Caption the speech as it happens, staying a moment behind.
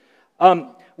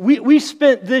We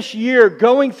spent this year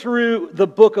going through the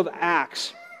book of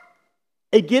Acts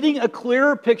and getting a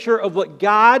clearer picture of what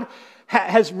God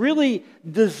has really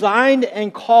designed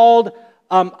and called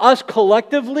us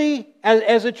collectively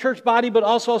as a church body, but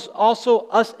also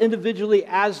us individually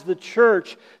as the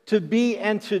church to be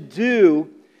and to do.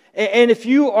 And if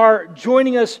you are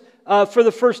joining us for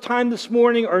the first time this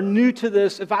morning or new to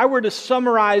this, if I were to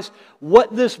summarize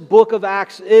what this book of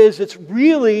Acts is, it's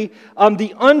really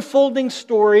the unfolding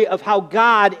story of how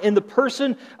God, in the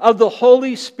person of the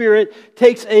Holy Spirit,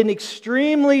 takes an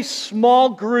extremely small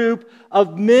group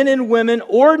of men and women,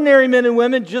 ordinary men and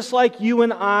women just like you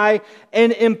and I,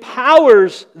 and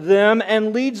empowers them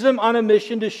and leads them on a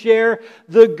mission to share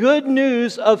the good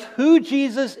news of who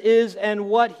Jesus is and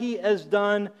what He has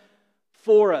done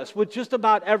for us with just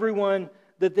about everyone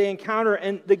that they encounter.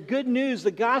 And the good news,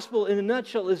 the gospel in a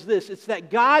nutshell is this: it's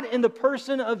that God in the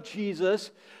person of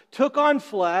Jesus took on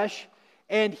flesh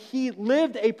and He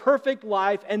lived a perfect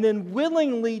life and then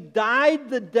willingly died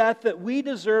the death that we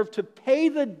deserve to pay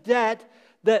the debt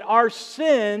that our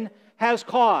sin has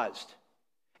caused.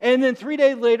 And then 3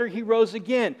 days later He rose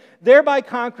again, thereby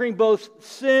conquering both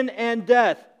sin and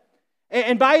death.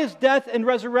 And by His death and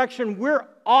resurrection, we're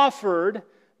offered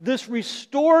this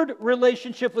restored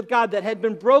relationship with God that had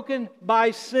been broken by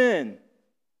sin.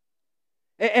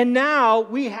 And now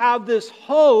we have this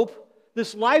hope,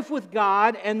 this life with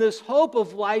God, and this hope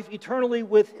of life eternally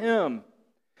with Him.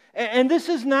 And this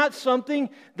is not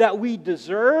something that we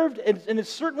deserved, and it's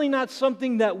certainly not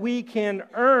something that we can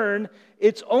earn.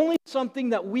 It's only something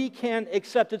that we can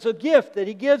accept. It's a gift that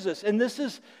He gives us. And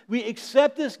we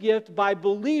accept this gift by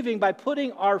believing, by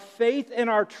putting our faith and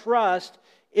our trust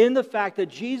in the fact that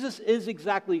Jesus is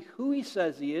exactly who He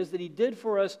says He is, that He did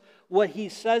for us what He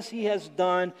says He has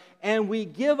done, and we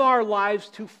give our lives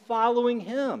to following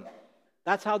Him.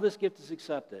 That's how this gift is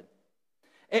accepted.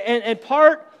 And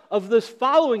part of this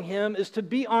following Him is to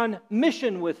be on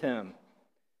mission with Him.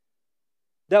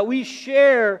 That we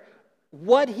share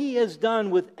what He has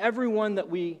done with everyone that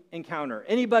we encounter,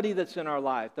 anybody that's in our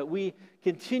life, that we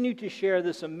continue to share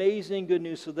this amazing good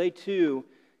news so they too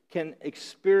can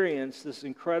experience this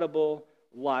incredible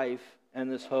life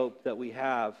and this hope that we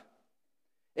have.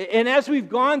 And as we've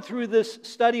gone through this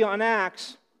study on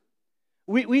Acts,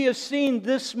 we have seen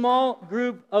this small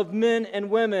group of men and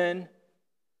women,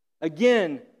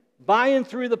 again, by and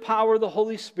through the power of the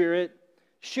Holy Spirit,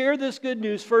 share this good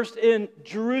news first in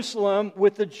Jerusalem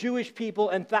with the Jewish people,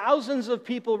 and thousands of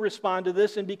people respond to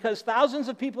this. And because thousands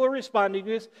of people are responding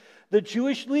to this, the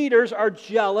Jewish leaders are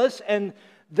jealous, and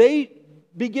they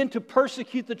begin to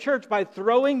persecute the church by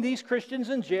throwing these Christians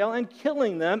in jail and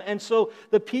killing them. And so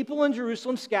the people in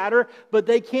Jerusalem scatter, but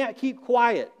they can't keep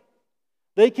quiet.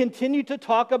 They continue to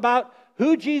talk about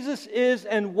who Jesus is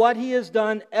and what He has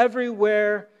done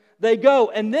everywhere they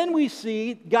go. And then we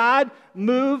see God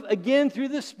move again through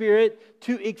the Spirit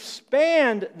to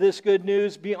expand this good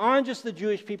news beyond just the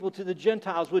Jewish people to the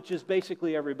Gentiles, which is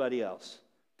basically everybody else.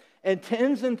 And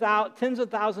tens of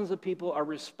thousands of people are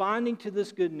responding to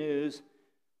this good news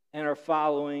and are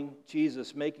following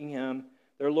Jesus, making Him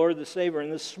their Lord and Savior.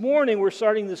 And this morning we're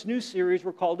starting this new series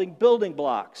we're calling Building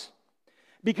Blocks.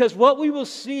 Because what we will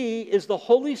see is the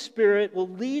Holy Spirit will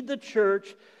lead the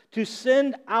church to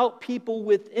send out people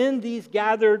within these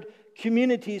gathered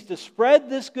communities to spread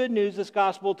this good news, this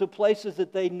gospel, to places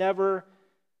that they never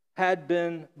had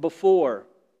been before.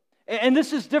 And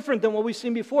this is different than what we've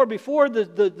seen before. Before,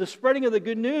 the spreading of the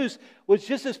good news was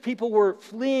just as people were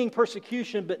fleeing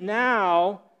persecution, but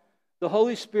now the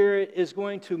Holy Spirit is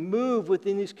going to move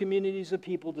within these communities of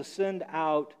people to send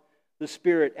out the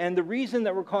Spirit. And the reason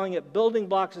that we're calling it building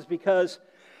blocks is because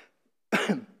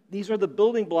these are the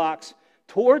building blocks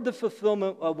toward the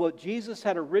fulfillment of what Jesus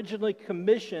had originally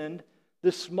commissioned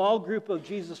this small group of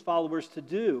Jesus followers to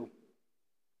do,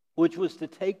 which was to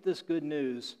take this good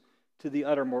news to the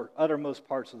uttermost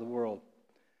parts of the world.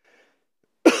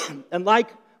 And like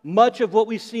much of what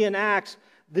we see in Acts,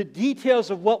 the details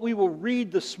of what we will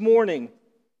read this morning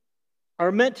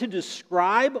are meant to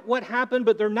describe what happened,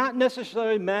 but they're not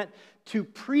necessarily meant to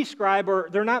prescribe, or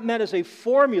they're not meant as a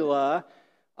formula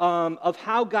of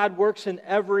how God works in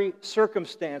every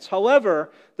circumstance.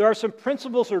 However, there are some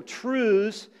principles or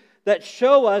truths that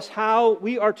show us how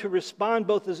we are to respond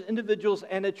both as individuals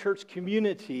and a church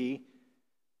community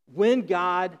when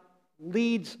God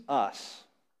leads us.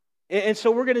 And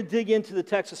so we're going to dig into the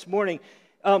text this morning.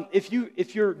 If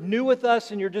you're new with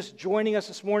us and you're just joining us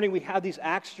this morning, we have these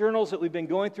Acts journals that we've been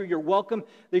going through. You're welcome.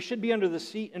 They should be under the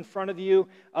seat in front of you.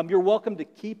 You're welcome to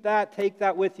keep that, take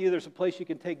that with you. There's a place you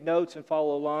can take notes and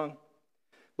follow along.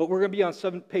 But we're going to be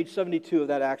on page 72 of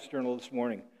that Acts journal this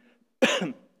morning.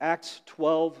 Acts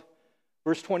 12,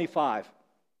 verse 25.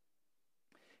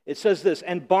 It says this,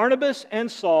 "And Barnabas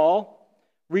and Saul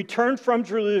returned from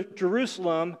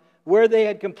Jerusalem, where they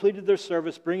had completed their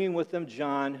service, bringing with them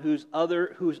John, whose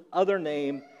other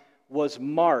name was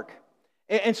Mark."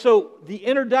 And so the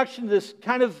introduction to this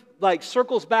kind of like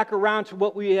circles back around to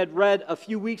what we had read a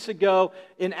few weeks ago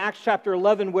in Acts chapter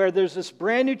 11, where there's this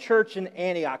brand new church in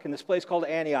Antioch, in this place called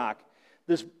Antioch.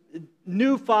 This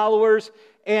new followers,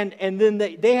 and then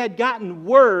they had gotten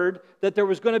word that there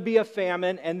was going to be a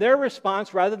famine, and their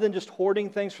response, rather than just hoarding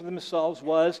things for themselves,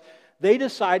 was they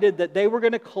decided that they were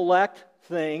going to collect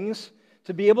things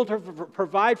to be able to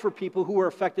provide for people who were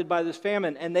affected by this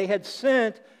famine. And they had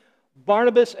sent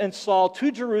Barnabas and Saul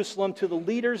to Jerusalem, to the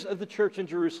leaders of the church in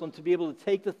Jerusalem, to be able to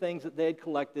take the things that they had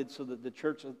collected so that the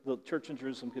church in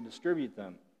Jerusalem could distribute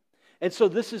them. And so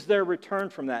this is their return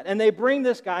from that. And they bring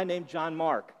this guy named John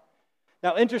Mark.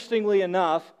 Now, interestingly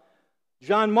enough,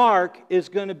 John Mark is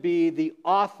going to be the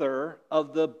author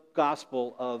of the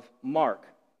Gospel of Mark.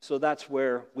 So that's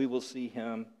where we will see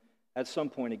him at some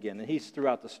point again. And he's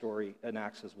throughout the story in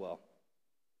Acts as well.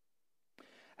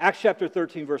 Acts chapter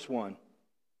 13, verse 1.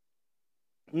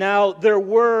 "Now there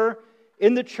were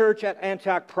in the church at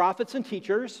Antioch prophets and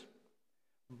teachers,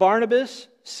 Barnabas,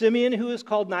 Simeon, who is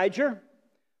called Niger,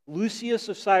 Lucius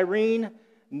of Cyrene,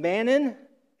 Manon,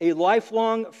 a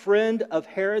lifelong friend of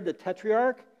Herod the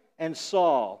Tetrarch, and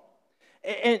Saul."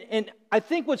 And I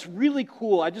think what's really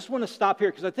cool, I just want to stop here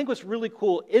because I think what's really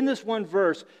cool, in this one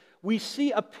verse, we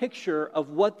see a picture of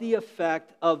what the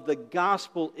effect of the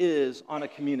gospel is on a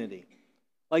community.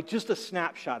 Like just a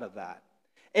snapshot of that.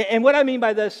 And what I mean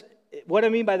by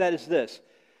that is this.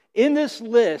 In this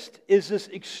list is this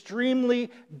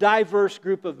extremely diverse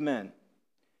group of men.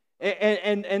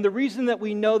 And the reason that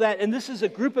we know that, and this is a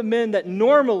group of men that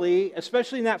normally,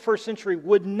 especially in that first century,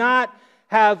 would not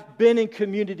have been in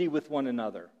community with one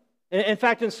another. In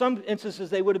fact, in some instances,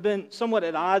 they would have been somewhat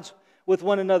at odds with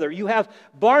one another. You have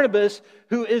Barnabas,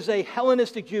 who is a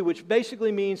Hellenistic Jew, which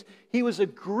basically means he was a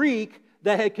Greek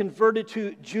that had converted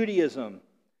to Judaism.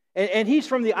 And he's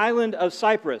from the island of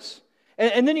Cyprus.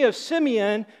 And then you have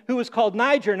Simeon, who is called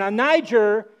Niger. Now,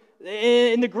 Niger,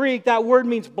 in the Greek, that word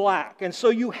means black. And so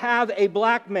you have a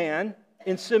black man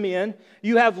in Simeon.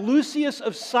 You have Lucius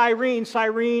of Cyrene.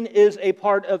 Cyrene is a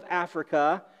part of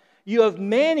Africa. You have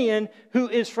Manon, who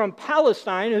is from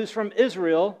Palestine, who's from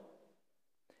Israel.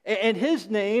 And his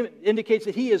name indicates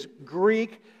that he is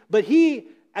Greek, but he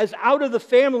is out of the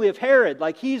family of Herod.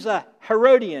 Like he's a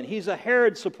Herodian. He's a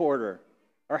Herod supporter,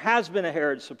 or has been a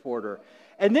Herod supporter.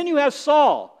 And then you have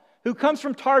Saul, who comes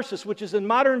from Tarsus, which is in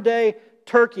modern-day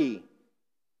Turkey.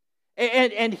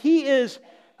 And he is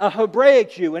a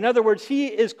Hebraic Jew. In other words, he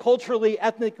is culturally,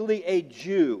 ethnically a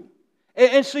Jew.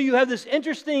 And so you have this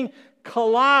interesting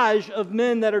collage of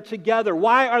men that are together.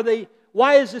 Why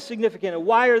is this significant? And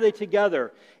why are they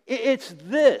together? It's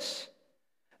this.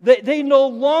 They no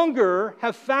longer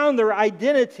have found their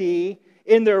identity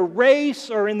in their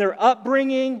race or in their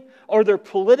upbringing or their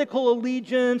political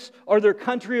allegiance or their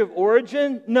country of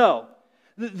origin. No.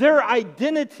 Their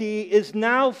identity is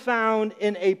now found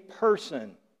in a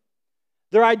person.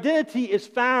 Their identity is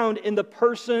found in the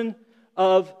person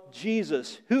of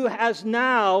Jesus, who has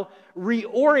now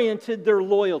reoriented their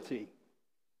loyalty.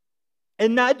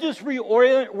 And not just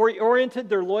reoriented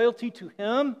their loyalty to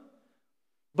Him,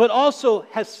 but also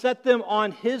has set them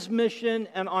on His mission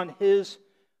and on His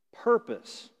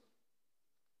purpose.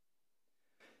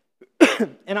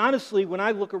 And honestly, when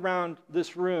I look around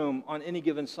this room on any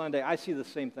given Sunday, I see the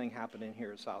same thing happening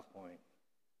here at South Point.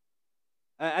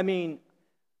 I mean,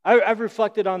 I've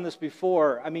reflected on this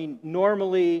before. I mean,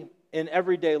 normally in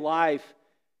everyday life,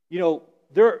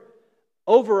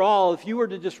 overall, if you were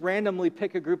to just randomly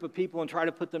pick a group of people and try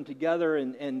to put them together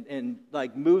and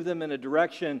like move them in a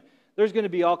direction, there's going to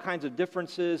be all kinds of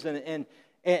differences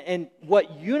and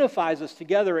what unifies us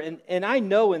together. And I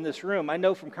know in this room, I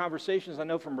know from conversations, I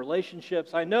know from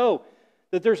relationships, I know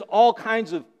that there's all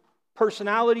kinds of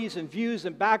personalities and views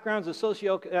and backgrounds and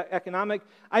socioeconomic.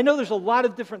 I know there's a lot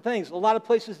of different things, a lot of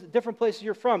places, different places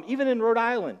you're from, even in Rhode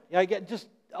Island. I get just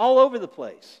all over the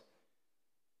place.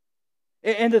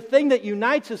 And the thing that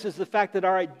unites us is the fact that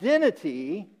our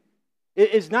identity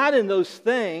is not in those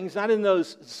things, not in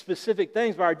those specific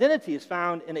things, but our identity is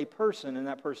found in a person, and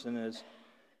that person is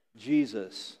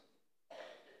Jesus.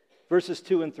 Verses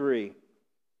 2 and 3.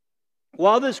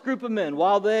 While this group of men,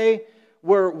 while they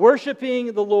were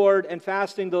worshiping the Lord and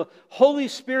fasting, the Holy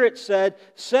Spirit said,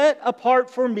 "Set apart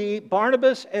for me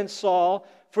Barnabas and Saul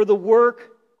for the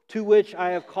work to which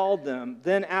I have called them."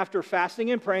 Then after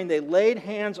fasting and praying, they laid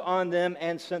hands on them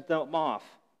and sent them off.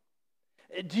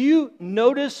 Do you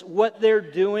notice what they're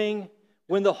doing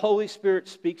when the Holy Spirit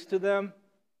speaks to them?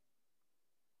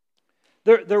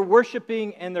 They're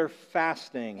worshiping and they're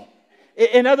fasting.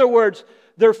 In other words,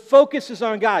 their focus is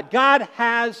on God. God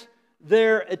has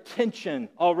their attention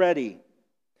already.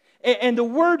 And the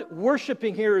word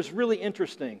worshiping here is really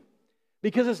interesting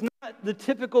because it's not the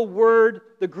typical word,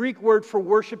 the Greek word for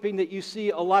worshiping that you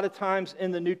see a lot of times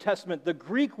in the New Testament. The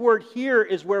Greek word here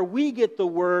is where we get the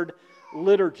word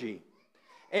liturgy.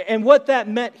 And what that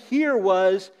meant here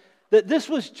was that this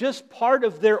was just part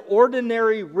of their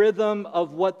ordinary rhythm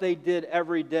of what they did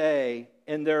every day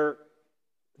in their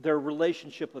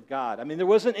relationship with God. I mean, there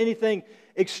wasn't anything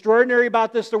extraordinary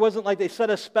about this. There wasn't like they set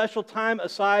a special time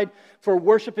aside for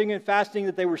worshiping and fasting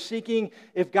that they were seeking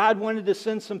if God wanted to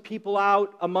send some people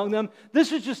out among them.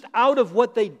 This was just out of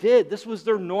what they did. This was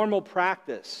their normal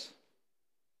practice.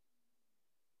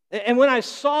 And when I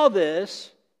saw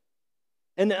this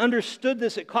and understood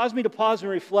this, it caused me to pause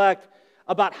and reflect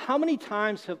about how many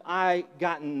times have I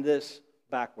gotten this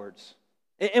backwards.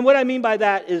 And what I mean by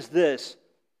that is this.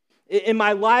 In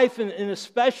my life, and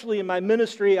especially in my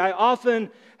ministry, I often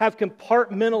have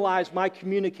compartmentalized my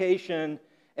communication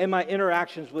and my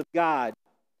interactions with God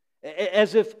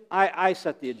as if I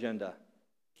set the agenda.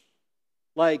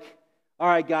 Like, all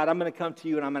right, God, I'm going to come to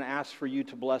you and I'm going to ask for you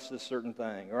to bless this certain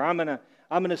thing. Or I'm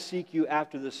going to seek you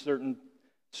after this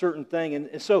certain thing.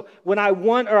 And so when I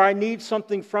want or I need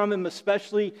something from Him,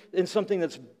 especially in something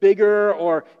that's bigger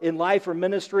or in life or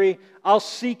ministry, I'll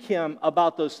seek Him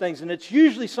about those things. And it's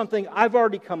usually something I've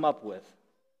already come up with.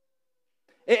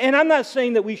 And I'm not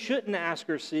saying that we shouldn't ask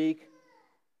or seek,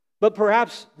 but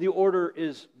perhaps the order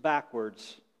is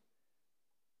backwards.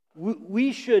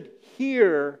 We should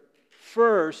hear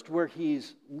first where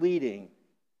He's leading,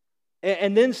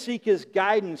 and then seek His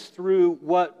guidance through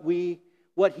what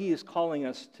He is calling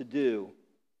us to do.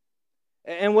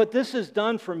 And what this has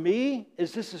done for me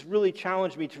is this has really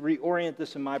challenged me to reorient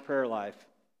this in my prayer life.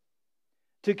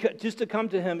 Just to come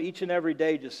to Him each and every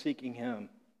day, just seeking Him.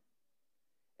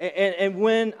 And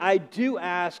when I do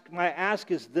ask, my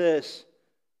ask is this: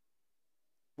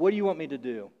 what do you want me to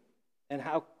do? And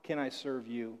how can I serve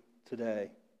you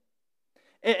today?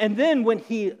 And then when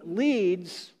He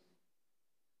leads,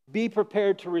 be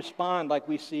prepared to respond like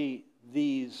we see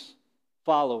these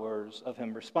followers of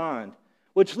Him respond.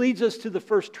 Which leads us to the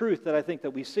first truth that I think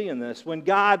that we see in this. When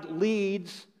God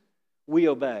leads, we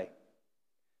obey.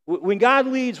 When God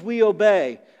leads, we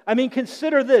obey. I mean,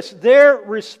 consider this. Their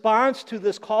response to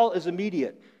this call is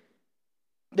immediate.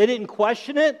 They didn't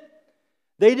question it.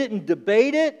 They didn't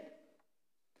debate it.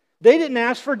 They didn't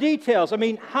ask for details. I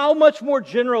mean, how much more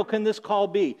general can this call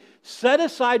be? Set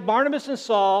aside Barnabas and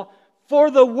Saul for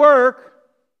the work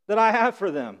that I have for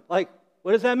them. Like,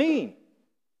 what does that mean?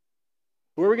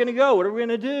 Where are we going to go? What are we going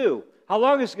to do? How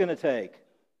long is it going to take?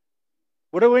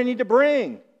 What do we need to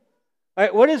bring? All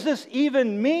right, what does this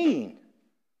even mean?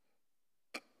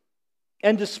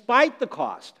 And despite the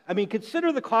cost, I mean,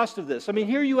 consider the cost of this. I mean,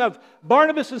 here you have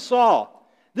Barnabas and Saul.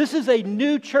 This is a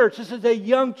new church. This is a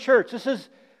young church. This is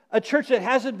a church that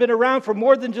hasn't been around for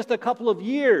more than just a couple of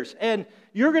years. And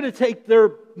you're going to take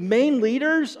their main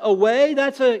leaders away?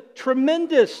 That's a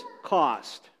tremendous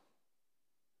cost.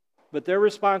 But their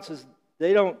response is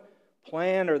they don't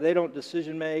plan or they don't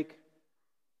decision make.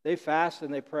 They fast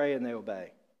and they pray and they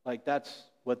obey. Like that's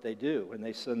what they do when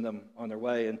they send them on their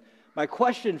way. And my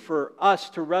question for us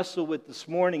to wrestle with this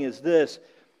morning is this,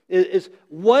 is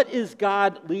what is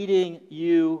God leading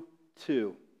you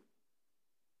to?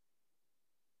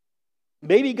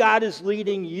 Maybe God is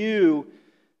leading you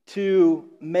to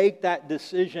make that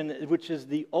decision, which is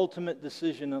the ultimate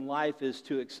decision in life, is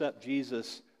to accept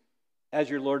Jesus as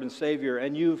your Lord and Savior.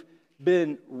 And you've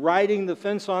been riding the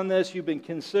fence on this. You've been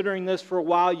considering this for a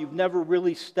while. You've never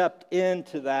really stepped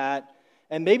into that.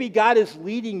 And maybe God is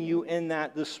leading you in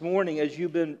that this morning as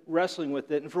you've been wrestling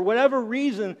with it. And for whatever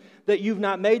reason that you've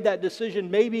not made that decision,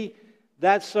 maybe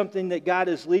that's something that God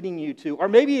is leading you to. Or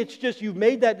maybe it's just you've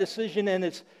made that decision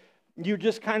and you're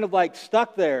just kind of like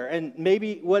stuck there. And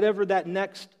maybe whatever that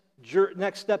next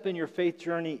step in your faith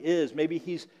journey is, maybe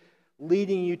He's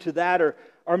leading you to that.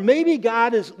 Or maybe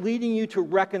God is leading you to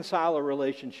reconcile a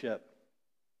relationship.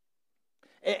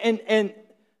 And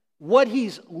what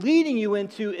He's leading you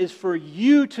into is for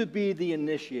you to be the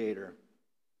initiator.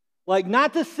 Like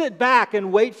not to sit back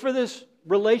and wait for this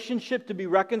relationship to be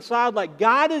reconciled. Like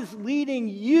God is leading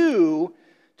you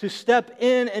to step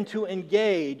in and to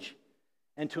engage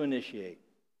and to initiate.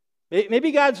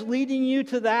 Maybe God's leading you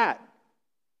to that.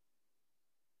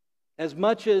 As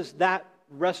much as that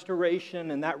restoration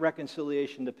and that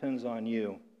reconciliation depends on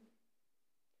you.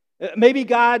 Maybe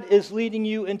God is leading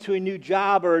you into a new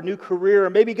job or a new career. Or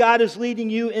maybe God is leading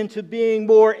you into being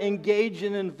more engaged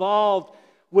and involved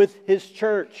with His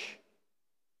church.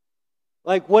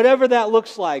 Like whatever that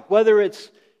looks like, whether it's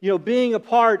being a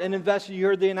part and invested. You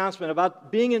heard the announcement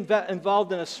about being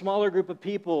involved in a smaller group of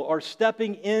people or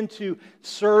stepping into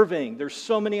serving. There's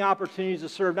so many opportunities to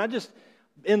serve, not just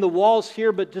in the walls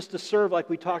here, but just to serve like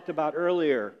we talked about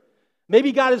earlier.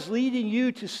 Maybe God is leading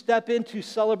you to step into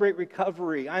Celebrate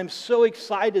Recovery. I'm so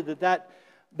excited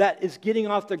that is getting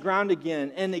off the ground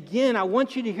again. And again, I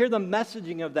want you to hear the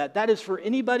messaging of that. That is for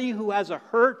anybody who has a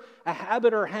hurt, a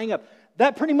habit, or a hang-up.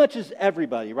 That pretty much is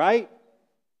everybody, right?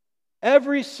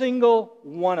 Every single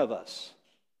one of us.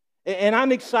 And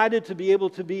I'm excited to be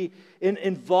able to be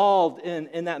involved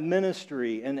in that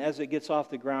ministry and as it gets off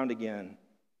the ground again.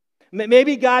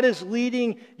 Maybe God is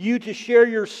leading you to share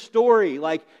your story,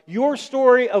 like your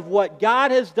story of what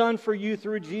God has done for you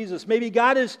through Jesus. Maybe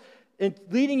God is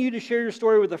leading you to share your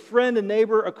story with a friend, a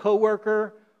neighbor, a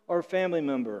coworker, or a family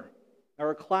member,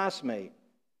 or a classmate.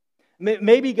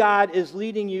 Maybe God is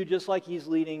leading you just like He's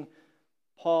leading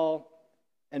Paul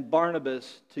and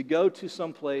Barnabas to go to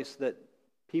some place that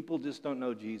people just don't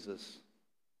know Jesus.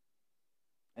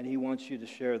 And He wants you to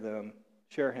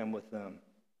share Him with them.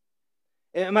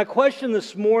 And my question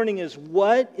this morning is,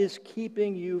 what is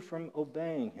keeping you from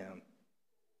obeying Him?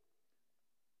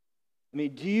 I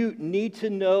mean, do you need to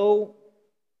know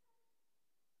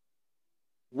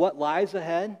what lies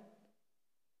ahead?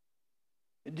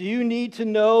 Do you need to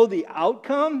know the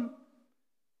outcome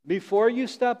before you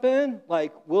step in?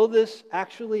 Like, will this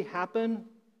actually happen?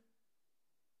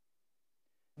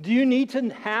 Do you need to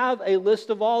have a list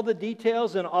of all the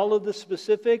details and all of the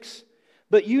specifics,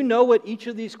 but you know what each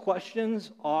of these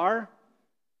questions are?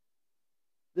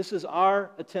 This is our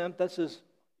attempt.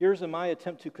 Here's my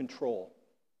attempt to control.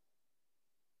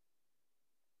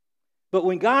 But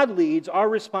when God leads, our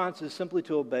response is simply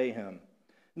to obey Him.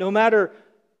 No matter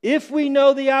if we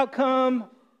know the outcome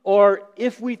or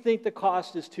if we think the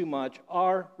cost is too much,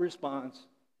 our response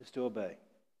is to obey.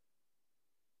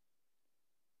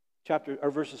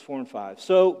 Verses 4 and 5.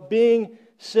 So, being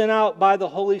sent out by the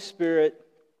Holy Spirit,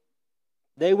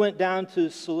 they went down to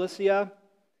Cilicia,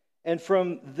 and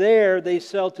from there they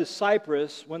sailed to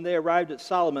Cyprus. When they arrived at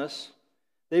Salamis,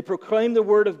 they proclaimed the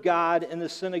word of God in the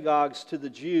synagogues to the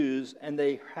Jews, and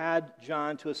they had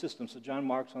John to assist them. So John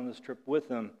Mark's on this trip with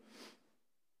them.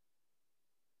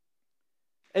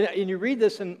 And you read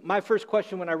this, and my first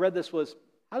question when I read this was,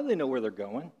 how do they know where they're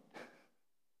going?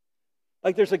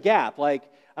 Like there's a gap. Like,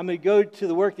 I'm going to go to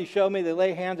the work they show me, they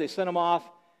lay hands, they send them off,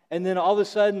 and then all of a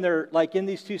sudden they're like in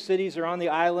these two cities, they're on the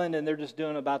island, and they're just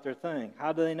doing about their thing.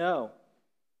 How do they know?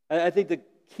 I think the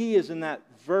key is in that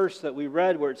verse that we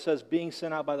read where it says being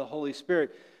sent out by the Holy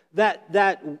Spirit.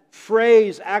 That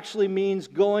phrase actually means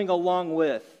going along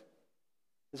with.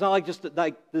 It's not like just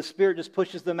like the Spirit just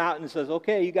pushes them out and says,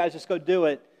 okay, you guys just go do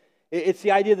it. It's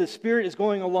the idea the Spirit is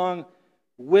going along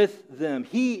with them.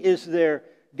 He is their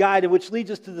guide, which leads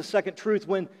us to the second truth.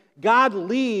 When God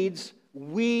leads,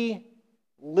 we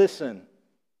listen.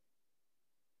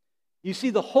 You see,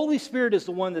 the Holy Spirit is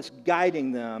the one that's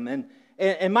guiding them.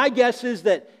 And my guess is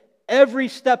that every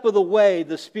step of the way,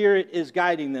 the Spirit is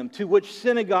guiding them to which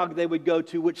synagogue they would go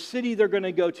to, which city they're going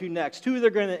to go to next, who they're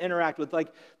going to interact with.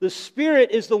 Like, the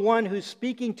Spirit is the one who's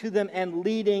speaking to them and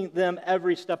leading them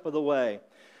every step of the way.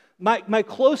 My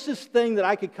closest thing that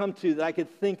I could come to, that I could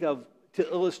think of to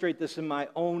illustrate this in my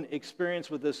own experience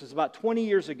with this, is about 20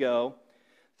 years ago,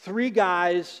 3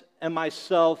 guys and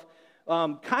myself,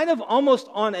 kind of almost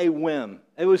on a whim.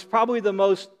 It was probably the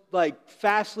most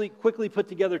quickly put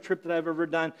together trip that I've ever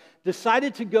done,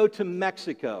 decided to go to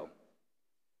Mexico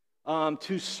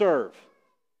to serve.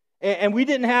 And we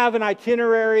didn't have an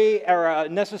itinerary or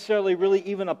necessarily really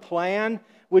even a plan,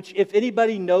 which if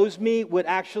anybody knows me would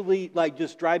actually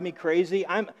just drive me crazy.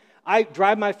 I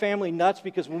drive my family nuts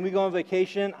because when we go on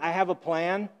vacation, I have a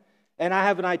plan and I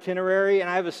have an itinerary and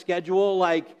I have a schedule.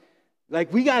 Like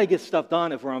we got to get stuff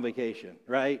done if we're on vacation,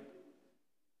 right?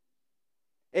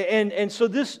 And so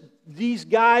these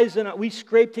guys and we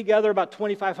scraped together about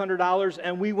 $2,500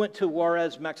 and we went to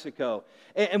Juarez, Mexico.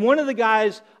 And one of the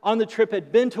guys on the trip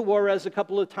had been to Juarez a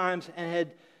couple of times and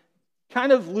had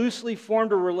kind of loosely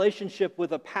formed a relationship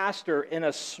with a pastor in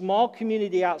a small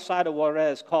community outside of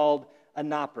Juarez called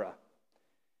Anapra.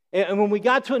 And when we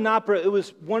got to Anapra, it was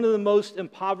one of the most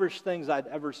impoverished things I'd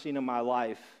ever seen in my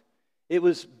life. It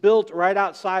was built right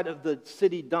outside of the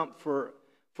city dump for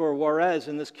Juarez,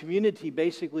 and this community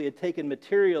basically had taken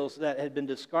materials that had been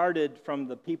discarded from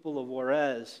the people of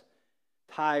Juarez,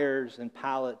 tires and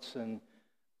pallets and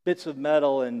bits of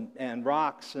metal and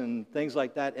rocks and things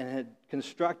like that and had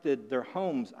constructed their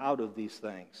homes out of these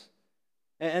things.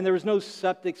 And there was no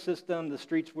septic system. The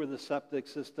streets were the septic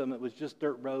system. It was just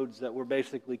dirt roads that were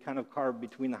basically kind of carved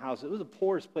between the houses. It was the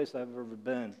poorest place I've ever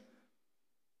been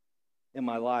in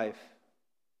my life.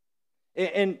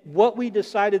 And what we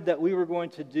decided that we were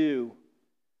going to do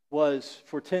was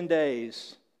for 10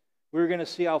 days, we were going to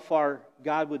see how far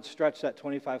God would stretch that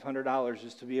 $2,500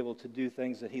 just to be able to do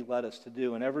things that He led us to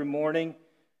do. And every morning,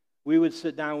 we would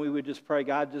sit down, we would just pray,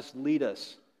 God, just lead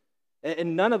us.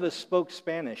 And none of us spoke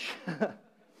Spanish.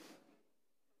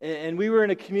 And we were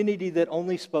in a community that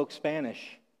only spoke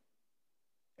Spanish.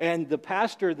 And the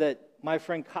pastor that my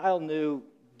friend Kyle knew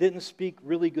didn't speak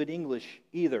really good English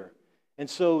either. And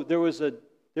so there was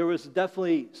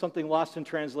definitely something lost in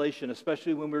translation,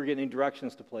 especially when we were getting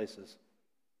directions to places.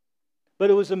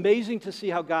 But it was amazing to see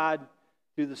how God,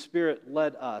 through the Spirit,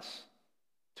 led us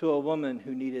to a woman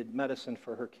who needed medicine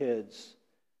for her kids,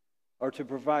 or to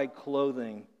provide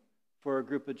clothing for a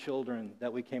group of children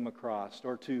that we came across,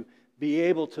 or to be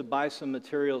able to buy some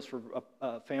materials for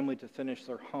a family to finish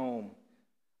their home.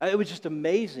 It was just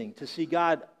amazing to see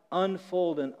God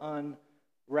unfold and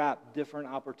unwrap different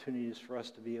opportunities for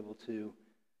us to be able to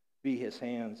be His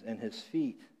hands and His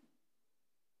feet.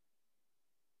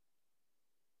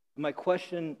 My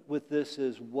question with this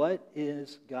is, what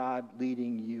is God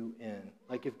leading you in?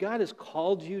 Like, if God has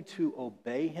called you to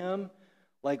obey Him,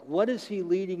 like, what is He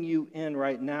leading you in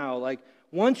right now? Like,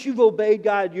 once you've obeyed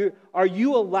God, are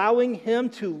you allowing Him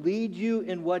to lead you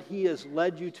in what He has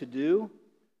led you to do?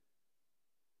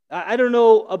 I don't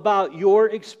know about your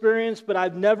experience, but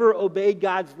I've never obeyed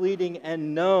God's leading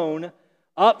and known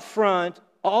up front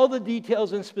all the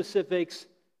details and specifics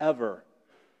ever.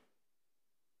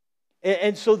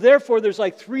 And so therefore, there's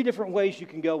like 3 different ways you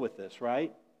can go with this,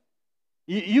 right?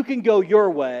 You can go your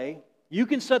way. You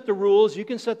can set the rules, you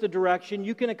can set the direction,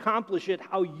 you can accomplish it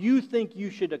how you think you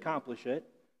should accomplish it.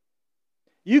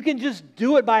 You can just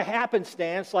do it by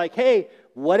happenstance, like, hey,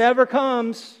 whatever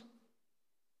comes.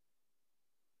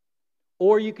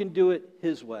 Or you can do it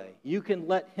His way. You can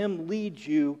let Him lead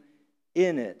you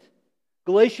in it.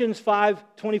 Galatians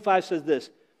 5:25 says this,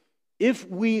 if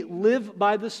we live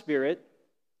by the Spirit,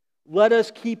 let us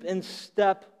keep in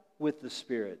step with the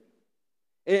Spirit.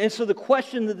 And so the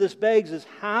question that this begs is,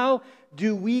 how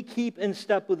do we keep in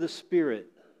step with the Spirit?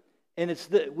 And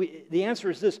the answer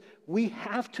is this: we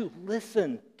have to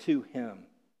listen to Him.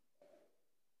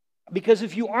 Because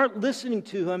if you aren't listening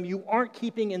to Him, you aren't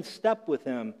keeping in step with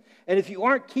Him. And if you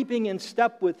aren't keeping in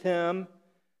step with Him,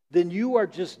 then you are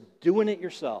just doing it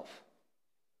yourself.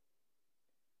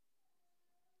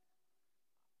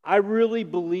 I really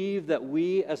believe that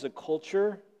we as a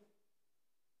culture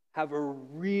have a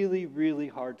really, really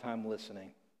hard time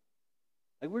listening.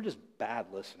 Like, we're just bad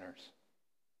listeners.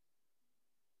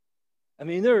 I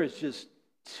mean, there is just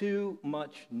too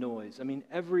much noise. I mean,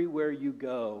 everywhere you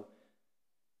go,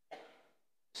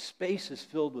 space is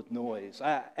filled with noise.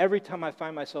 Every time I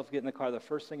find myself getting in the car, the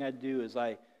first thing I do is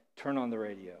I turn on the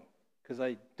radio because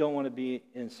I don't want to be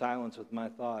in silence with my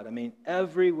thought. I mean,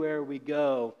 everywhere we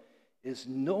go is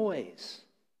noise.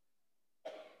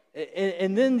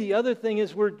 And then the other thing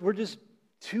is we're just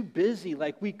too busy.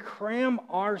 Like, we cram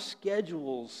our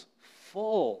schedules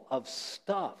full of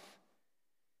stuff.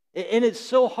 And it's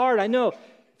so hard. I know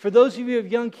for those of you who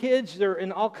have young kids, they're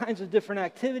in all kinds of different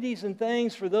activities and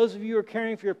things. For those of you who are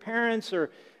caring for your parents, or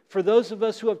for those of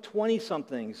us who have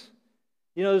 20-somethings,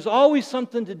 you know, there's always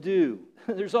something to do.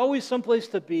 There's always someplace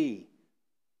to be.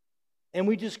 And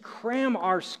we just cram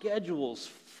our schedules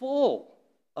full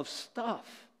of stuff.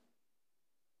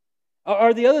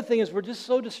 Or the other thing is we're just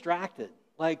so distracted.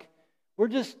 Like,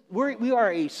 we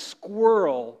are a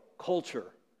squirrel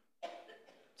culture.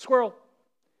 Squirrel.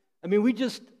 I mean,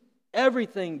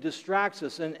 everything distracts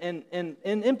us. And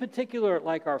in particular,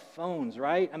 like our phones,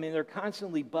 right? I mean, they're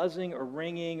constantly buzzing or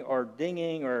ringing or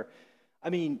dinging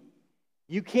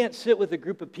you can't sit with a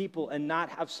group of people and not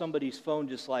have somebody's phone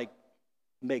just like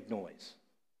make noise.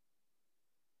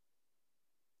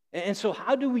 And so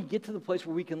how do we get to the place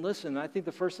where we can listen? I think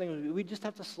the first thing is we just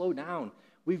have to slow down.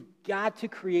 We've got to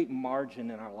create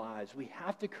margin in our lives. We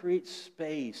have to create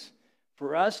space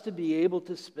for us to be able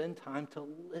to spend time to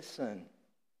listen.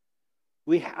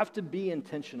 We have to be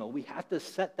intentional. We have to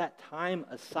set that time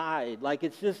aside. Like,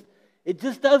 it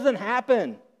just doesn't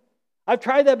happen. I've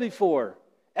tried that before.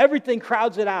 Everything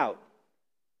crowds it out.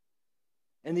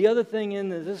 And the other thing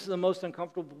this is the most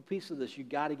uncomfortable piece of this, you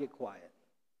got to get quiet.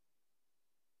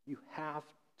 You have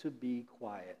to be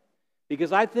quiet.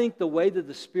 Because I think the way that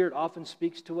the Spirit often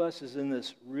speaks to us is in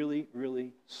this really,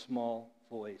 really small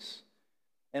voice.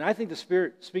 And I think the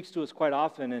Spirit speaks to us quite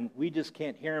often, and we just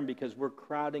can't hear him because we're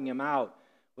crowding him out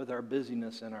with our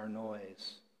busyness and our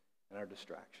noise and our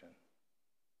distraction.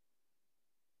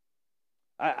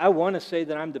 I want to say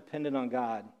that I'm dependent on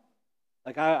God.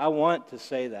 Like, I want to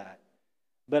say that.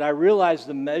 But I realize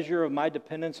the measure of my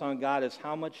dependence on God is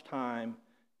how much time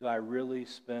do I really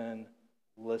spend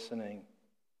listening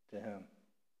to him.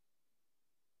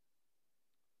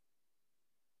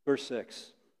 Verse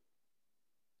 6.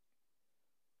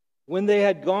 When they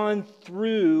had gone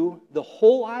through the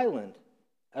whole island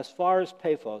as far as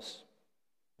Paphos,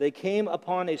 they came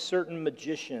upon a certain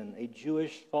magician, a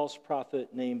Jewish false prophet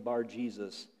named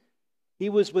Bar-Jesus. He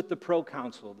was with the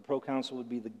proconsul. The proconsul would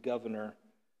be the governor,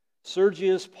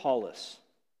 Sergius Paulus,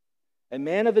 a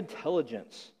man of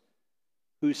intelligence,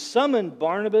 who summoned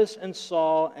Barnabas and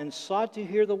Saul and sought to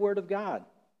hear the word of God.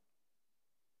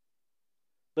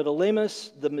 But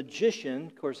Elymas, the magician,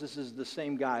 of course, this is the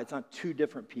same guy. It's not two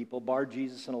different people.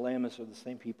 Bar-Jesus and Elymas are the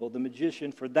same people. The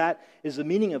magician, for that is the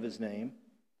meaning of his name,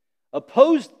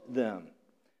 opposed them,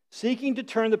 seeking to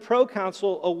turn the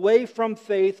proconsul away from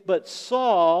faith. But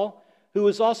Saul, who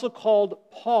was also called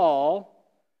Paul,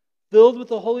 filled with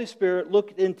the Holy Spirit,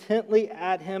 looked intently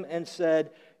at him and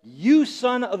said, "You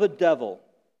son of a devil,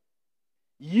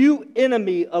 you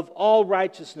enemy of all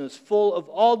righteousness, full of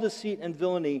all deceit and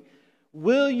villainy,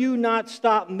 will you not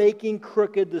stop making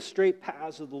crooked the straight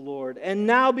paths of the Lord? And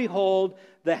now behold,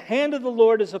 the hand of the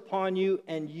Lord is upon you,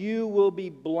 and you will be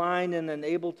blind and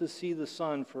unable to see the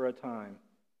sun for a time."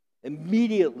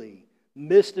 Immediately,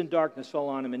 mist and darkness fell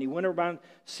on him, and he went around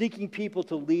seeking people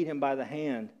to lead him by the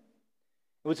hand.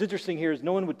 And what's interesting here is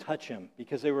no one would touch him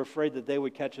because they were afraid that they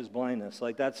would catch his blindness.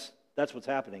 Like that's what's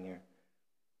happening here.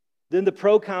 Then the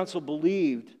proconsul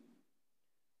believed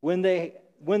when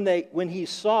he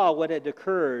saw what had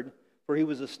occurred, for he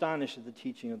was astonished at the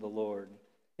teaching of the Lord.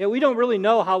 Yeah, we don't really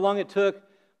know how long it took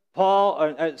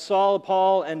Saul,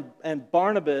 Paul, and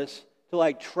Barnabas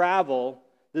to travel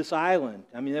this island.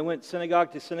 I mean, they went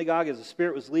synagogue to synagogue as the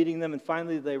Spirit was leading them, and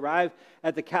finally they arrived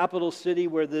at the capital city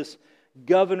where this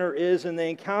governor is, and they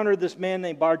encountered this man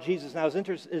named Bar-Jesus. Now,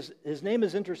 his name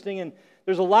is interesting, and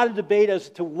there's a lot of debate as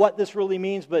to what this really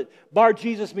means, but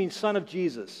Bar-Jesus means son of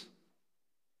Jesus.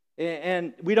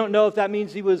 And we don't know if that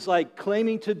means he was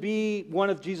claiming to be one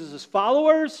of Jesus'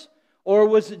 followers, or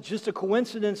was it just a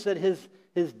coincidence that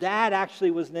his dad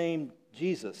actually was named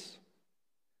Jesus.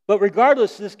 But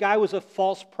regardless, this guy was a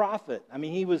false prophet. I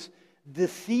mean, he was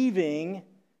deceiving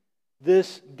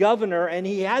this governor, and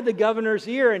he had the governor's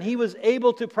ear, and he was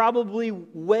able to probably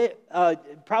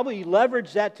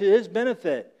leverage that to his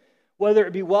benefit, whether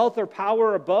it be wealth or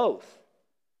power or both.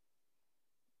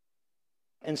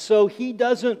 And so he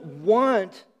doesn't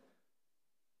want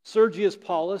Sergius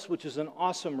Paulus, which is an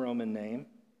awesome Roman name.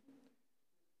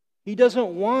 He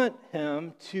doesn't want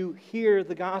him to hear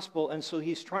the gospel, and so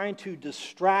he's trying to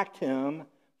distract him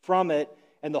from it,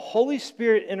 and the Holy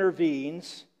Spirit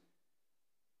intervenes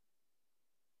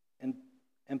and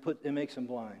makes him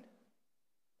blind.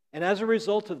 And as a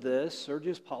result of this,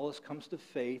 Sergius Paulus comes to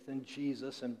faith in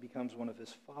Jesus and becomes one of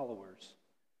his followers.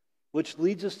 Which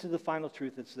leads us to the final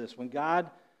truth. It's this: when God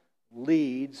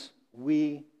leads,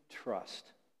 we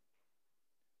trust.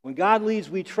 When God leads,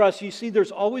 we trust. You see,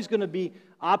 there's always going to be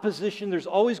opposition. There's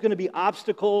always going to be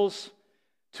obstacles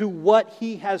to what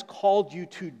He has called you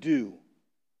to do.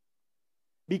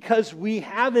 Because we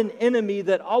have an enemy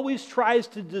that always tries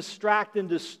to distract and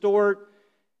distort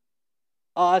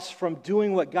us from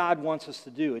doing what God wants us to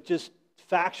do. It's just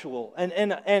factual.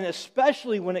 And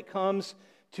especially when it comes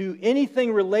to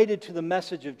anything related to the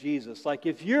message of Jesus. Like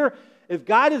if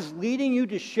God is leading you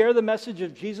to share the message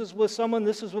of Jesus with someone,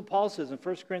 this is what Paul says in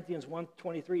 1 Corinthians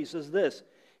 1:23. He says this.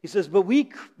 He says, "But we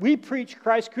preach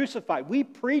Christ crucified." We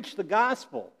preach the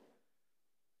gospel.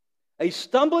 "A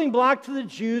stumbling block to the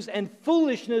Jews and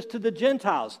foolishness to the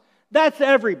Gentiles." That's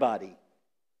everybody.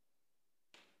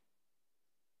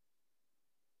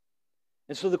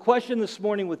 And so the question this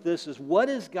morning with this is, what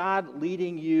is God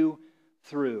leading you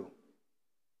through?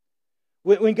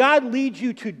 When God leads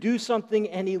you to do something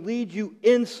and He leads you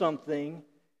in something,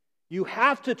 you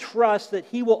have to trust that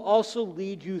He will also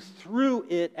lead you through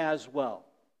it as well.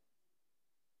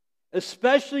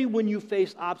 Especially when you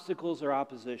face obstacles or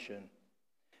opposition.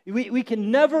 We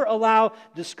can never allow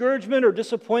discouragement or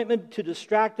disappointment to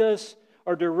distract us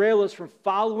or derail us from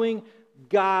following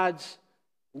God's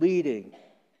leading.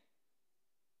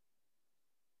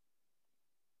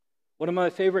 One of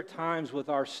my favorite times with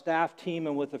our staff team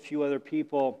and with a few other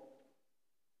people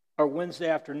are Wednesday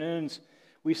afternoons.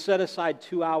 We set aside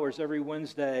 2 hours every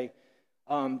Wednesday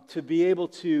to be able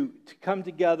to come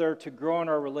together, to grow in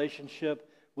our relationship,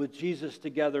 with Jesus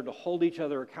together, to hold each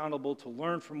other accountable, to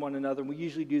learn from one another. And we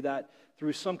usually do that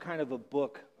through some kind of a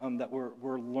book that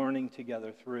we're learning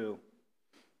together through.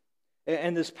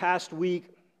 And this past week,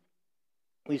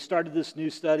 we started this new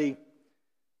study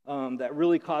that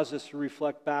really caused us to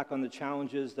reflect back on the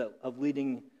challenges of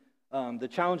leading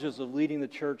the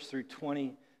church through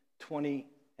 2020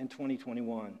 and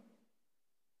 2021.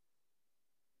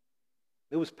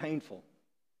 It was painful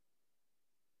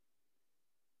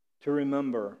to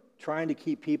remember trying to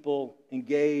keep people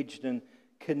engaged and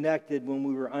connected when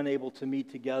we were unable to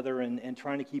meet together, and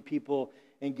trying to keep people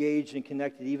engaged and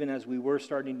connected even as we were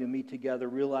starting to meet together,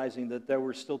 realizing that there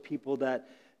were still people that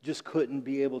just couldn't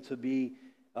be able to be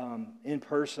in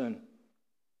person.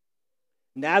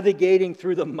 Navigating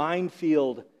through the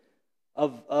minefield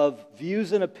of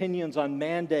views and opinions on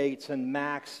mandates and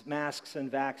masks and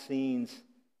vaccines.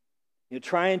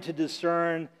 Trying to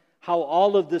discern how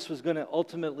all of this was going to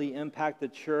ultimately impact the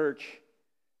church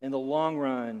in the long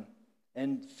run,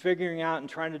 and figuring out and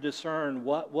trying to discern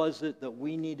what was it that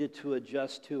we needed to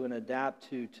adjust to and adapt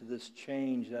to this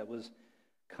change that was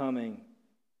coming.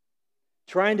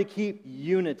 Trying to keep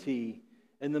unity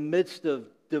in the midst of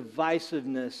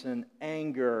divisiveness and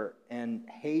anger and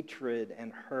hatred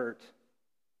and hurt.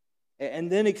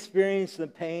 And then experience the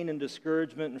pain and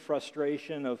discouragement and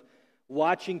frustration of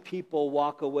watching people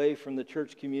walk away from the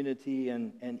church community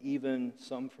and even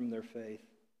some from their faith.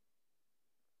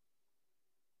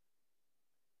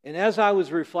 And as I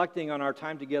was reflecting on our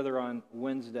time together on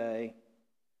Wednesday,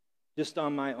 just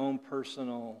on my own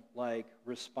personal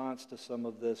response to some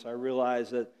of this, I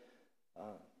realized that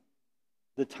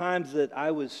the times that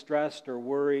I was stressed or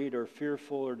worried or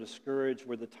fearful or discouraged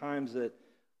were the times that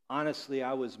honestly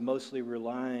I was mostly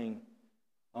relying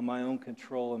on my own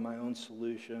control and my own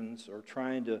solutions, or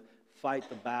trying to fight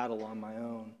the battle on my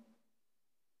own.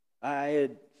 I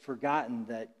had forgotten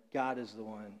that God is the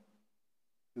one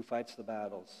who fights the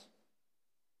battles.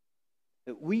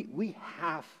 That we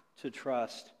have to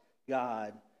trust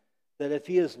God, that if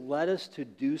He has led us to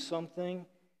do something,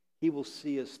 He will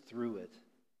see us through it.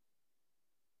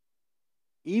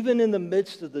 Even in the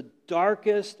midst of the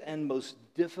darkest and most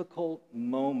difficult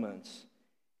moments,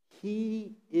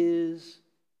 He is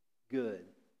good.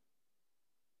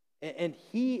 And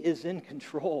He is in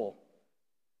control.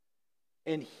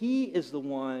 And He is the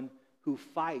one who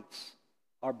fights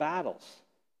our battles.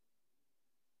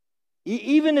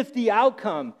 Even if the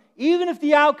outcome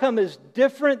is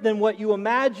different than what you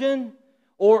imagine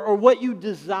or what you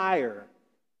desire.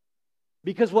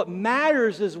 Because what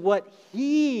matters is what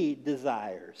He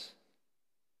desires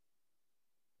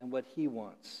and what He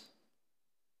wants.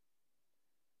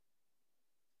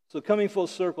 So coming full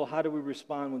circle, how do we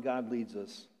respond when God leads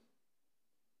us?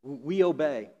 We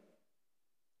obey.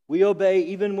 We obey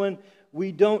even when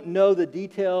we don't know the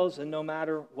details and no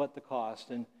matter what the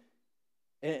cost.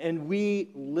 And we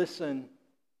listen.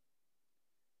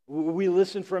 We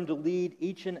listen for Him to lead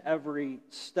each and every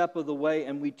step of the way,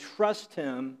 and we trust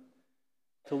Him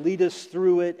to lead us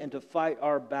through it and to fight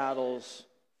our battles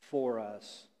for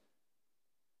us.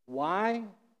 Why?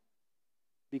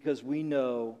 Because we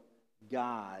know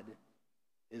God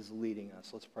is leading us.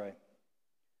 Let's pray.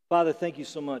 Father, thank You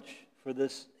so much for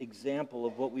this example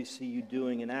of what we see You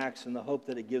doing in Acts, and the hope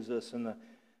that it gives us, and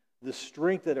the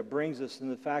strength that it brings us,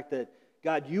 and the fact that,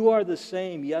 God, You are the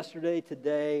same yesterday,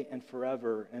 today, and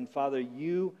forever. And Father,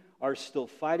 You are still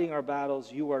fighting our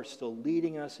battles. You are still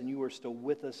leading us, and You are still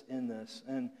with us in this.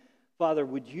 And Father,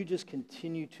 would You just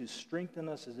continue to strengthen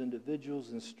us as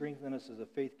individuals and strengthen us as a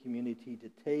faith community to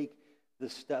take the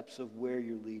steps of where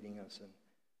You're leading us. And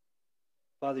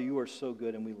Father, You are so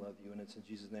good, and we love You. And it's in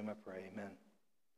Jesus' name I pray. Amen.